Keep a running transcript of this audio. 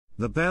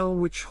The Bell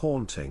Witch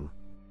Haunting.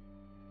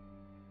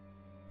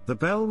 The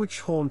Bell Witch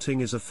Haunting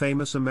is a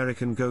famous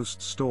American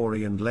ghost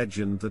story and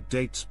legend that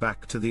dates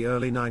back to the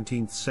early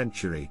 19th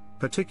century,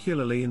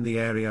 particularly in the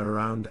area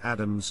around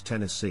Adams,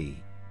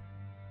 Tennessee.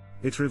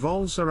 It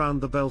revolves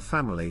around the Bell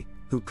family,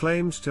 who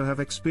claimed to have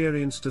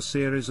experienced a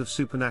series of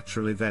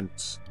supernatural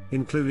events,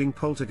 including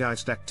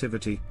poltergeist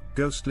activity,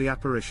 ghostly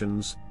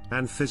apparitions,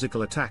 and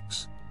physical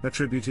attacks,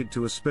 attributed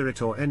to a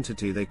spirit or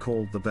entity they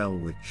called the Bell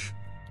Witch.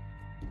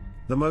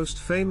 The most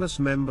famous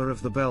member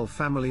of the Bell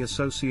family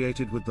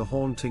associated with the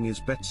haunting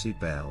is Betsy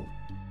Bell.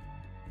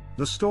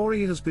 The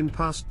story has been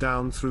passed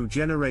down through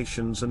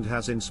generations and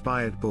has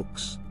inspired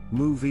books,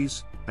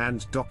 movies,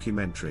 and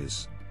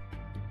documentaries.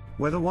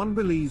 Whether one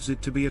believes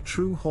it to be a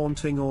true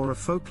haunting or a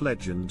folk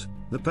legend,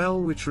 the Bell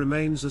Witch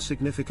remains a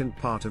significant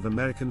part of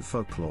American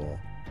folklore.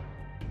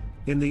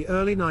 In the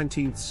early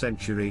 19th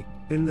century,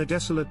 in the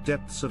desolate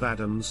depths of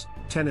Adams,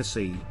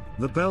 Tennessee,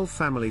 the Bell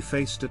family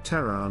faced a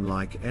terror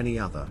unlike any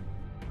other.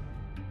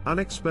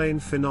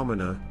 Unexplained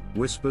phenomena,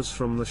 whispers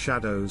from the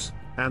shadows,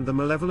 and the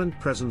malevolent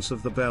presence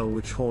of the Bell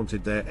Witch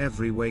haunted their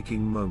every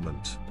waking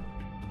moment.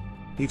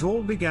 It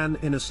all began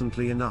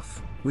innocently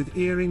enough, with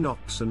eerie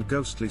knocks and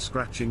ghostly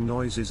scratching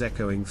noises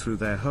echoing through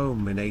their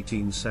home in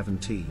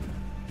 1817.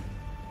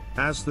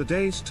 As the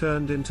days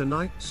turned into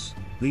nights,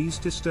 these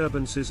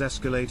disturbances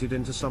escalated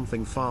into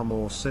something far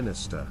more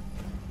sinister.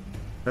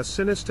 A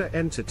sinister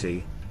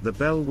entity, the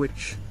Bell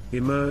Witch,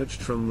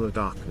 emerged from the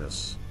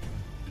darkness.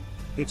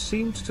 It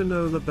seemed to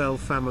know the Bell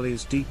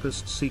family's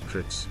deepest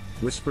secrets,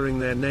 whispering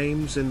their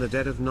names in the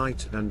dead of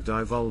night and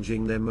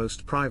divulging their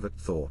most private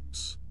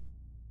thoughts.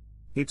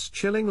 Its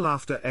chilling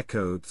laughter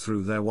echoed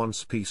through their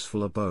once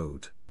peaceful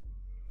abode.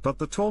 But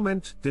the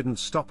torment didn't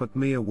stop at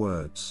mere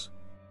words.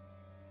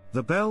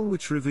 The Bell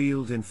Witch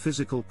revealed in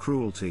physical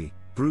cruelty,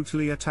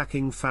 brutally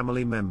attacking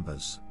family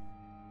members.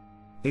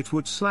 It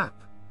would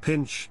slap,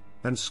 pinch,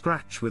 and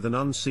scratch with an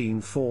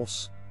unseen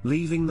force,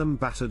 leaving them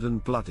battered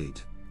and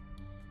bloodied.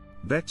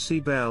 Betsy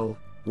Bell,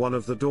 one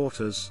of the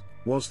daughters,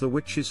 was the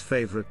witch's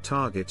favorite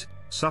target,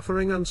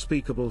 suffering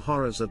unspeakable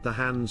horrors at the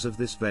hands of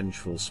this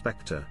vengeful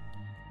specter.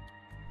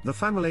 The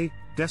family,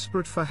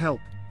 desperate for help,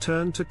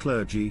 turned to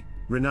clergy,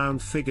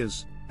 renowned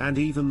figures, and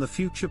even the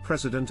future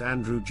President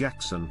Andrew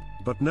Jackson,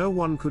 but no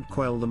one could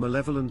quell the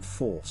malevolent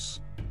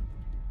force.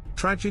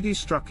 Tragedy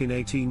struck in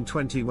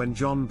 1820 when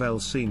John Bell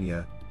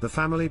Sr., the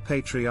family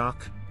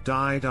patriarch,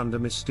 died under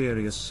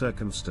mysterious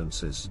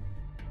circumstances.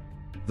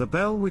 The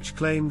Bell Witch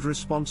claimed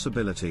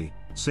responsibility,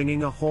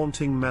 singing a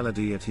haunting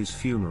melody at his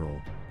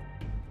funeral.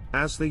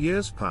 As the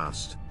years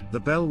passed, the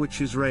Bell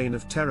Witch's reign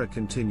of terror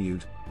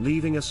continued,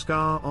 leaving a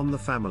scar on the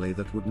family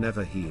that would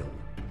never heal.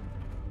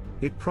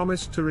 It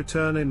promised to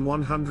return in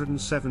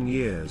 107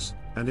 years,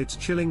 and its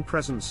chilling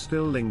presence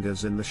still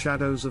lingers in the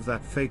shadows of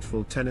that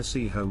fateful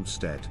Tennessee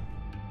homestead.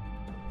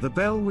 The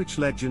Bell Witch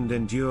legend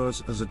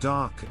endures as a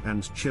dark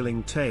and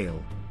chilling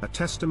tale, a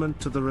testament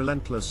to the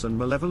relentless and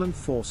malevolent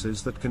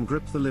forces that can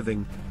grip the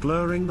living,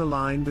 blurring the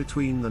line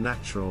between the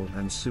natural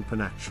and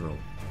supernatural.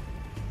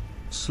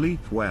 Sleep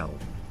well.